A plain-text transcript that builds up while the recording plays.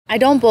I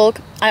don't bulk.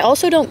 I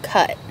also don't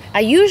cut. I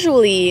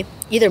usually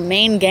either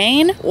main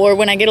gain or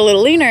when I get a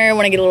little leaner,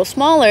 when I get a little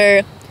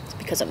smaller, it's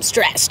because I'm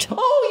stressed.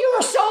 Oh, you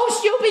are so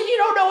stupid. You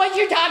don't know what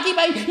you're talking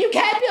about. You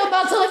can't build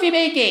muscle if you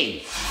make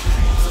gain.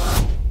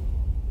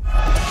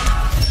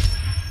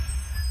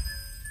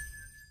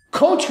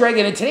 Coach Greg,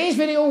 and in today's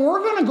video, we're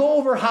going to go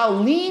over how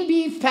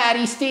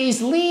LeanBeefPatty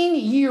stays lean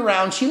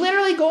year-round. She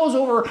literally goes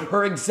over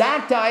her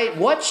exact diet,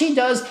 what she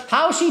does,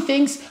 how she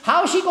thinks,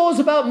 how she goes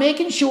about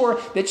making sure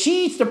that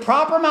she eats the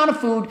proper amount of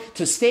food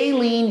to stay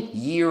lean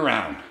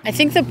year-round. I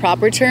think the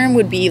proper term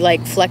would be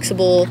like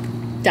flexible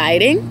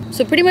dieting.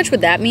 So pretty much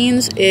what that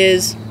means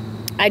is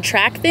I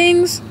track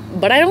things,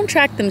 but I don't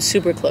track them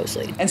super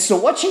closely. And so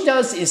what she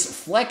does is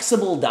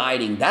flexible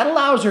dieting. That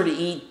allows her to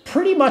eat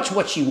pretty much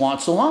what she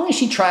wants, so long as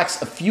she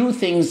tracks a few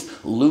things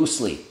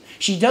loosely.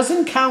 She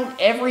doesn't count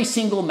every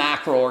single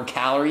macro or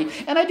calorie,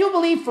 and I do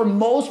believe for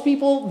most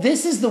people,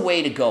 this is the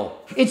way to go.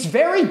 It's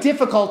very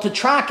difficult to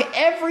track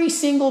every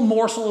single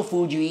morsel of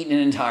food you eat in an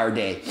entire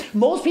day.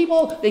 Most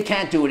people, they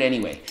can't do it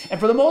anyway. And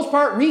for the most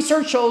part,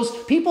 research shows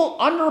people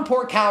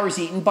underreport calories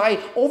eaten by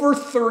over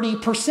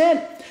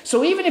 30%.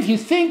 So even if you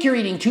think you're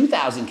eating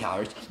 2,000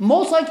 calories,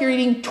 most likely you're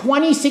eating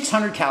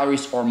 2,600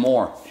 calories or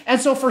more. And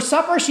so for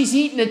supper, she's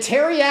eating a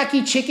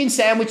teriyaki chicken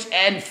sandwich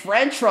and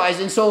french fries.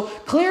 And so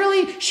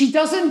clearly she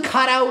doesn't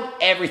cut out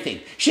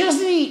everything. She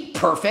doesn't eat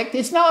perfect.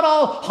 It's not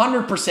all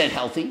 100%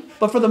 healthy,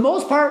 but for the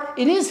most part,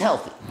 it is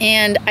healthy.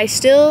 And I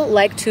still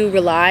like to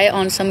rely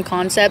on some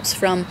concepts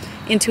from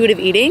intuitive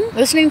eating,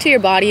 listening to your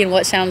body and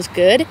what sounds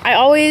good. I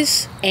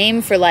always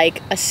aim for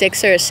like a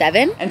 6 or a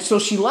 7. And so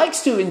she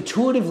likes to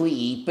intuitively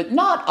eat, but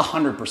not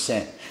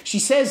 100%. She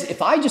says,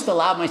 if I just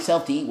allowed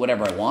myself to eat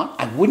whatever I want,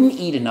 I wouldn't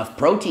eat enough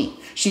protein.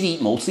 She'd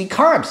eat mostly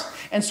carbs.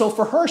 And so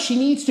for her, she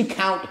needs to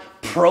count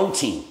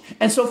protein.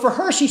 And so for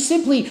her, she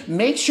simply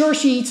makes sure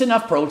she eats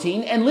enough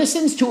protein and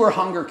listens to her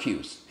hunger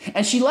cues.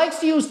 And she likes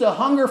to use the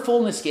hunger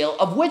fullness scale,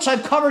 of which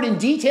I've covered in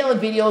detail in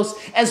videos,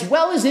 as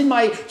well as in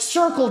my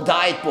Circle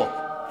diet book.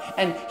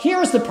 And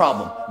here's the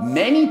problem.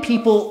 Many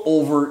people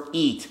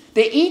overeat.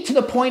 They eat to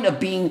the point of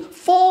being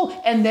full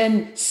and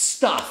then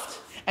stuffed.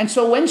 And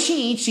so when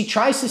she eats, she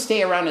tries to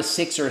stay around a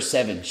 6 or a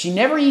 7. She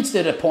never eats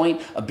to the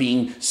point of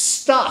being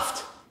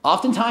stuffed.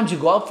 Oftentimes you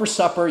go out for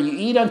supper, you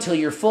eat until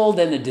you're full,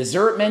 then the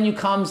dessert menu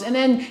comes, and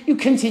then you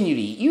continue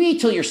to eat. You eat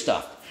till you're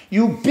stuffed.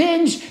 You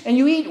binge and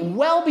you eat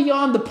well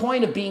beyond the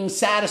point of being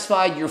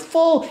satisfied. You're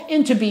full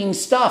into being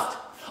stuffed.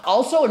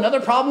 Also, another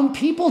problem,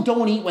 people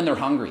don't eat when they're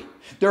hungry.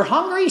 They're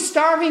hungry,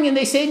 starving, and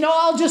they say, no,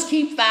 I'll just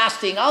keep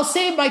fasting. I'll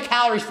save my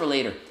calories for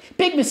later.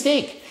 Big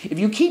mistake. If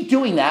you keep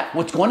doing that,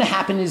 what's going to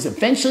happen is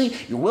eventually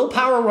your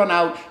willpower will run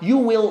out, you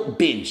will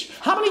binge.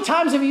 How many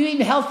times have you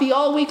eaten healthy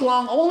all week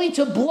long only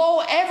to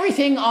blow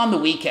everything on the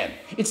weekend?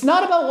 It's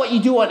not about what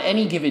you do on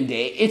any given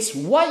day, it's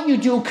what you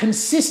do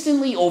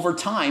consistently over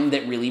time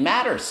that really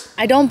matters.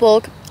 I don't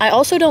bulk. I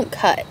also don't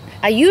cut.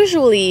 I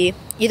usually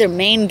either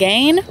main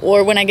gain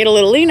or when I get a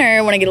little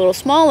leaner, when I get a little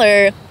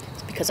smaller,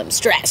 because I'm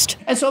stressed.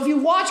 And so if you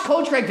watch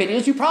Coach Greg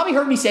videos, you probably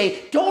heard me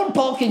say, don't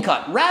bulk and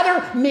cut,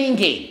 rather main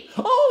gain.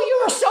 Oh,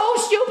 you are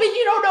so stupid,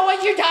 you don't know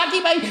what you're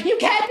talking about. You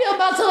can't build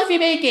muscle if you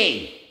main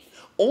gain.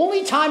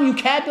 Only time you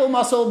can't build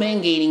muscle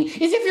main gaining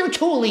is if you're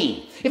too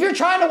lean. If you're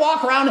trying to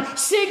walk around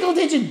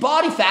single-digit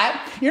body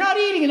fat, you're not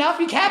eating enough,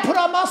 you can't put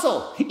on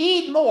muscle.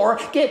 Eat more,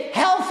 get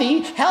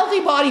healthy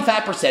body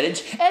fat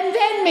percentage, and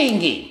then main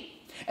gain.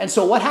 And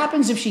so what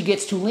happens if she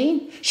gets too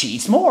lean? She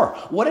eats more.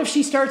 What if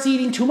she starts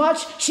eating too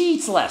much? She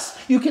eats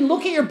less. You can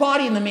look at your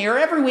body in the mirror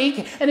every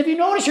week, and if you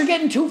notice you're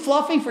getting too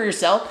fluffy for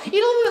yourself, eat a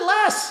little bit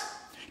less.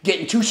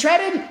 Getting too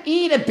shredded?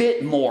 Eat a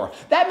bit more.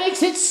 That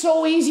makes it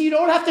so easy. You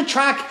don't have to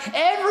track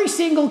every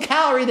single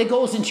calorie that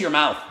goes into your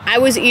mouth. I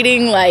was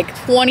eating like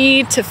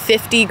 20 to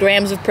 50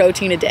 grams of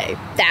protein a day.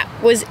 That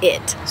was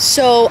it.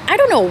 So I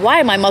don't know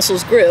why my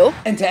muscles grew.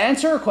 And to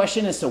answer her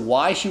question as to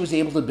why she was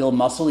able to build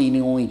muscle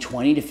eating only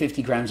 20 to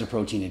 50 grams of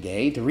protein a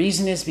day, the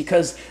reason is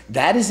because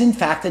that is in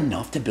fact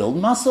enough to build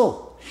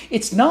muscle.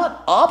 It's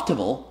not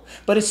optimal,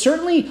 but it's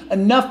certainly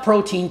enough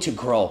protein to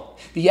grow.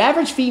 The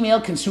average female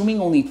consuming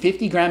only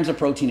 50 grams of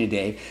protein a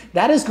day,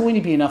 that is going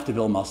to be enough to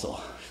build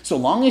muscle. So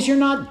long as you're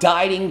not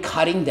dieting,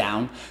 cutting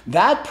down,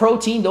 that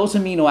protein, those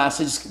amino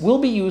acids will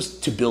be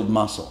used to build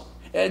muscle.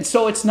 And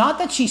so it's not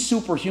that she's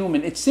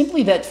superhuman, it's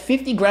simply that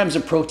 50 grams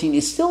of protein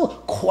is still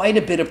quite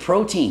a bit of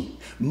protein.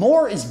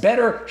 More is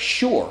better,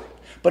 sure,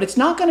 but it's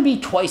not going to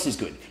be twice as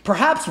good.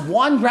 Perhaps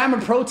 1 gram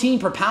of protein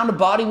per pound of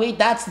body weight,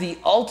 that's the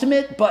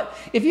ultimate, but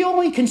if you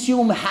only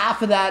consume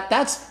half of that,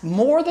 that's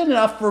more than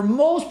enough for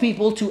most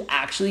people to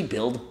actually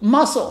build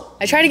muscle.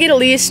 I try to get at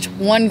least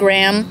 1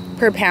 gram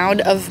per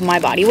pound of my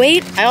body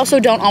weight. I also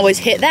don't always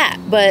hit that,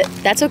 but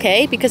that's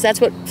okay because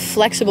that's what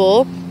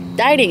flexible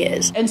dieting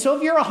is. And so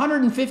if you're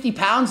 150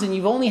 pounds and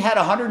you've only had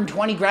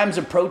 120 grams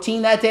of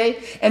protein that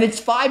day, and it's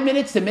 5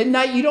 minutes to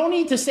midnight, you don't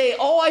need to say,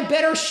 oh, I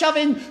better shove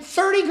in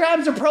 30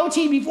 grams of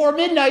protein before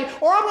midnight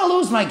or I'm gonna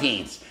lose my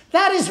gains.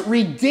 That is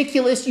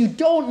ridiculous. You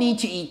don't need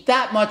to eat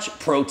that much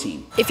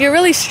protein. If you're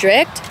really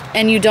strict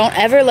and you don't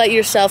ever let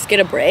yourself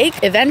get a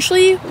break,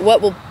 eventually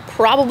what will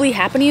probably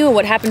happen to you and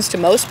what happens to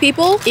most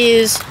people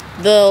is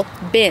the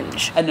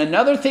binge. And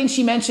another thing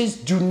she mentions,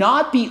 do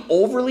not be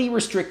overly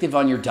restrictive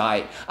on your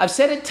diet. I've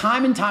said it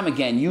time and time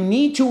again, you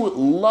need to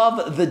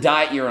love the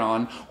diet you're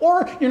on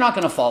or you're not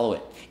gonna follow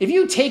it. If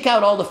you take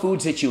out all the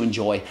foods that you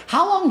enjoy,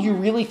 how long do you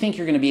really think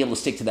you're gonna be able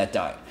to stick to that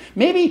diet?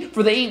 Maybe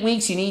for the 8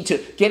 weeks you need to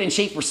get in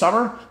shape for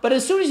summer, but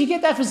as soon as you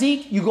get that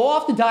physique, you go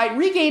off the diet,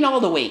 regain all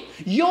the weight.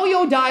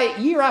 Yo-yo diet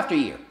year after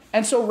year.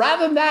 And so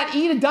rather than that,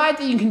 eat a diet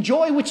that you can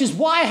enjoy, which is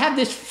why I have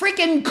this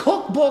freaking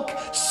cookbook.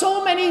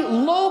 So many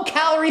low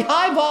calorie,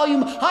 high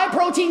volume, high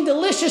protein,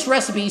 delicious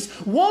recipes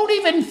won't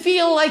even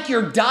feel like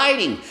you're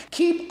dieting.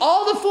 Keep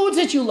all the foods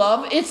that you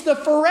love. It's the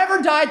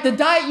forever diet, the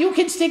diet you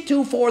can stick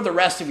to for the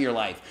rest of your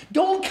life.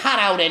 Don't cut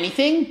out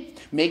anything.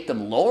 Make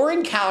them lower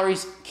in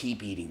calories,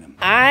 keep eating them.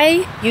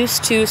 I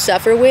used to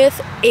suffer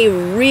with a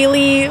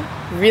really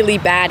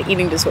bad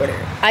eating disorder.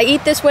 I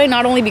eat this way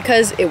not only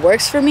because it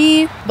works for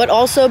me, but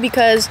also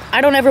because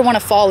I don't ever want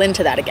to fall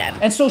into that again.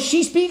 And so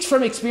she speaks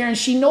from experience.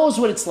 She knows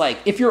what it's like.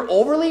 If you're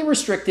overly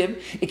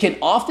restrictive, it can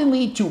often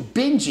lead to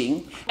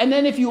binging. And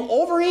then if you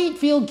overeat,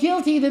 feel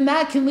guilty, then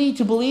that can lead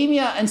to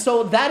bulimia. And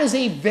so that is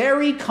a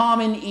very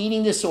common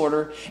eating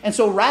disorder. And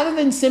so rather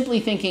than simply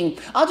thinking,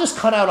 I'll just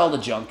cut out all the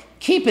junk,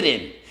 keep it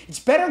in. It's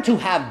better to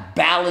have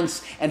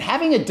balance and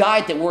having a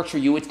diet that works for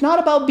you. It's not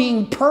about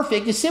being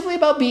perfect. It's simply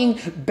about being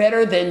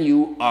better than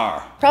you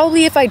are.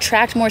 Probably if I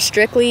tracked more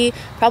strictly,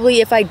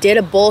 probably if I did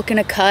a bulk and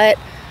a cut,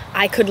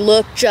 I could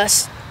look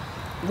just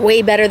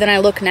way better than I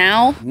look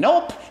now.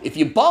 Nope. If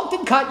you bulked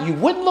and cut, you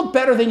wouldn't look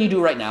better than you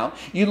do right now.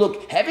 You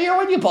look heavier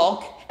when you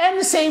bulk and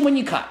the same when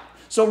you cut.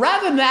 So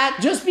rather than that,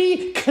 just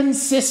be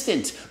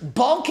consistent.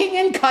 Bulking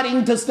and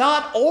cutting does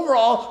not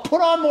overall put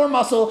on more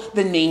muscle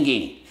than main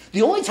gaining.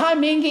 The only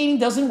time main gaining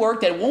doesn't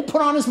work, that it won't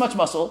put on as much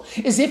muscle,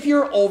 is if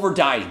you're over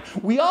dieting.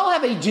 We all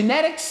have a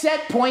genetic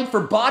set point for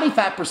body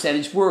fat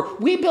percentage where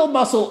we build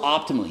muscle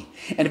optimally.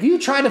 And if you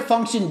try to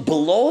function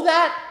below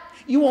that,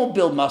 you won't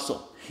build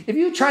muscle. If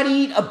you try to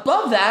eat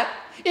above that,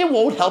 it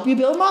won't help you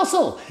build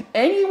muscle.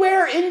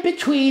 Anywhere in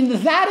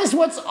between, that is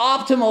what's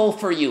optimal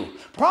for you.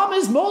 Problem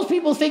is, most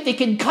people think they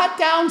can cut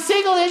down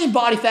single-digit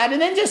body fat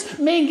and then just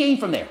main gain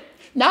from there.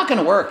 Not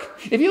gonna work.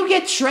 If you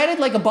get shredded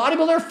like a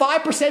bodybuilder,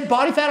 5%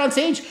 body fat on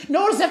stage,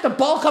 notice they have to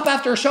bulk up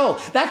after a show.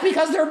 That's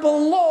because they're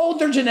below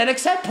their genetic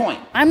set point.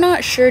 I'm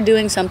not sure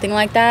doing something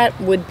like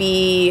that would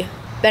be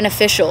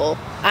beneficial.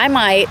 I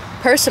might,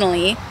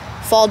 personally,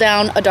 fall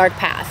down a dark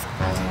path.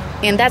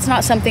 And that's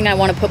not something I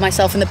want to put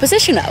myself in the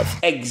position of.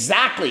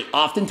 Exactly.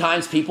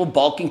 Oftentimes people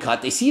bulk and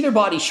cut. They see their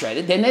body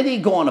shredded, then they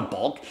go on a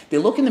bulk. They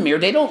look in the mirror,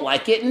 they don't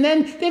like it, and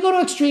then they go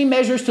to extreme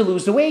measures to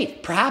lose the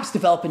weight. Perhaps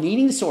develop an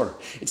eating disorder.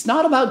 It's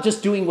not about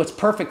just doing what's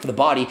perfect for the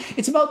body.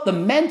 It's about the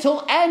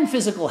mental and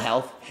physical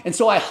health. And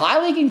so I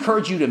highly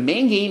encourage you to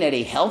main gain at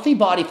a healthy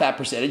body fat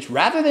percentage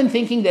rather than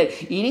thinking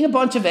that eating a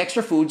bunch of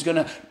extra food is going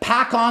to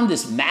pack on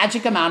this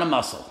magic amount of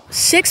muscle.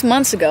 6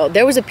 months ago,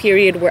 there was a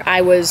period where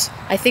I was,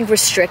 I think,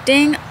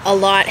 restricting a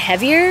lot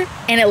heavier,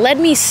 and it led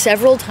me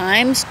several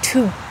times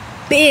to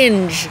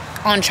binge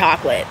on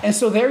chocolate. And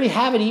so there you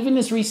have it. Even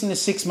as recent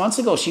as 6 months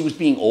ago, she was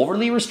being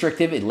overly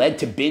restrictive. It led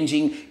to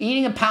binging.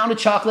 Eating a pound of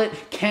chocolate,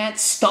 can't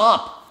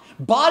stop.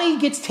 Body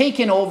gets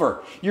taken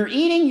over. You're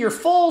eating, you're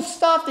full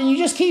stuffed, and you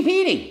just keep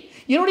eating.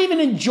 You don't even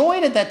enjoy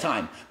it at that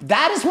time.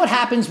 That is what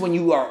happens when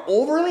you are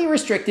overly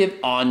restrictive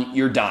on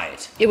your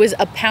diet. It was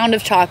a pound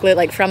of chocolate,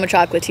 like from a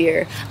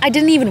chocolatier. I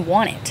didn't even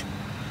want it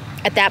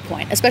at that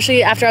point,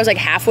 especially after I was like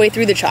halfway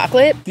through the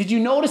chocolate. Did you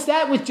notice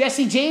that with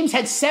Jesse James?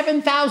 Had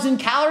 7,000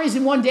 calories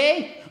in one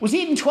day, was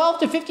eating 1,200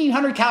 to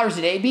 1,500 calories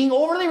a day, being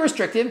overly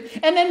restrictive,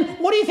 and then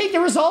what do you think the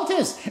result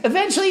is?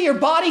 Eventually your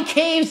body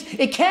caves,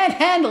 it can't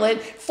handle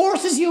it,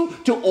 forces you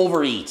to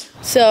overeat.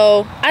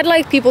 So I'd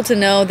like people to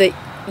know that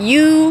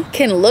you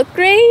can look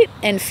great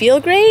and feel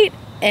great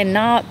and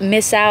not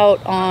miss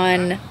out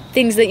on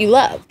things that you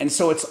love. And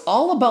so it's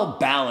all about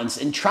balance,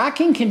 and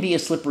tracking can be a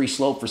slippery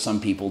slope for some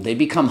people. They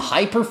become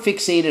hyper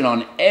fixated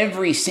on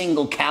every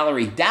single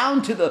calorie,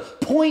 down to the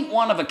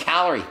 0.1 of a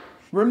calorie.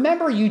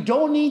 Remember, you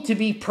don't need to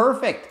be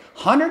perfect.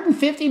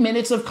 150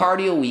 minutes of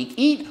cardio a week,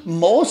 eat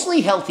mostly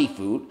healthy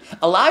food,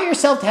 allow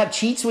yourself to have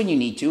cheats when you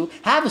need to,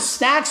 have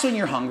snacks when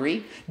you're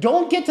hungry,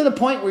 don't get to the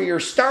point where you're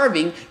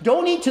starving,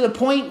 don't eat to the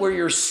point where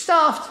you're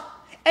stuffed,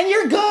 and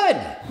you're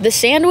good. The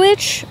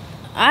sandwich,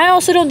 I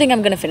also don't think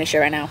I'm gonna finish it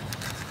right now.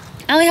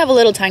 I only have a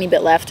little tiny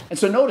bit left. And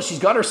so notice she's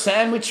got her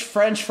sandwich,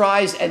 french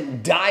fries,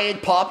 and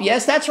diet pop.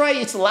 Yes, that's right.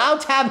 It's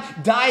allowed to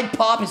have diet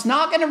pop. It's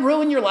not going to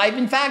ruin your life.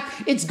 In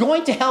fact, it's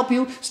going to help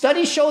you.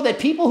 Studies show that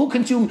people who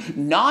consume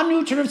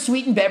non-nutritive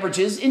sweetened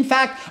beverages, in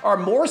fact, are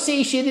more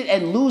satiated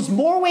and lose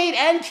more weight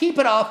and keep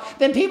it off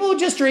than people who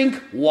just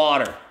drink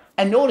water.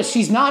 And notice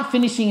she's not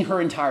finishing her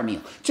entire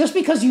meal. Just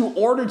because you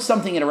ordered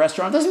something at a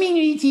restaurant doesn't mean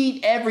you need to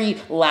eat every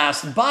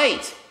last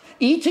bite.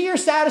 Eat till you're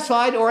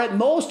satisfied, or at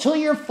most till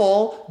you're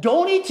full.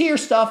 Don't eat till you're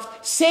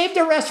stuffed. Save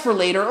the rest for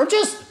later, or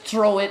just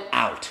throw it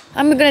out.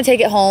 I'm gonna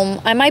take it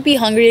home. I might be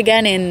hungry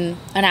again in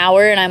an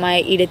hour, and I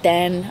might eat it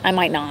then. I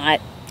might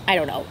not. I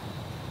don't know.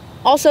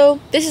 Also,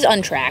 this is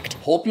untracked.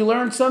 Hope you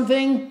learned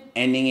something.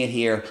 Ending it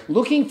here.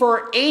 Looking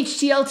for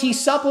HTLT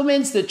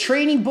supplements, the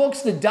training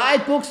books, the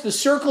diet books, the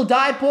Circle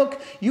Diet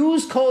book?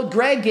 Use code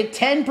Greg, get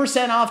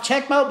 10% off.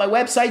 Check them out. My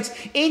website's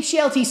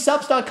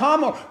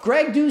htltsubs.com or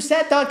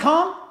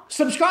gregdoucette.com.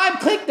 Subscribe,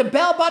 click the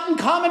bell button,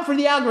 comment for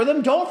the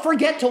algorithm. Don't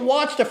forget to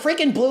watch the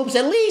freaking bloopers,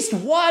 at least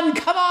one.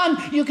 Come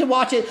on, you can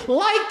watch it.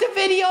 Like the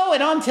video,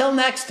 and until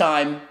next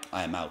time,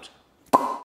 I am out.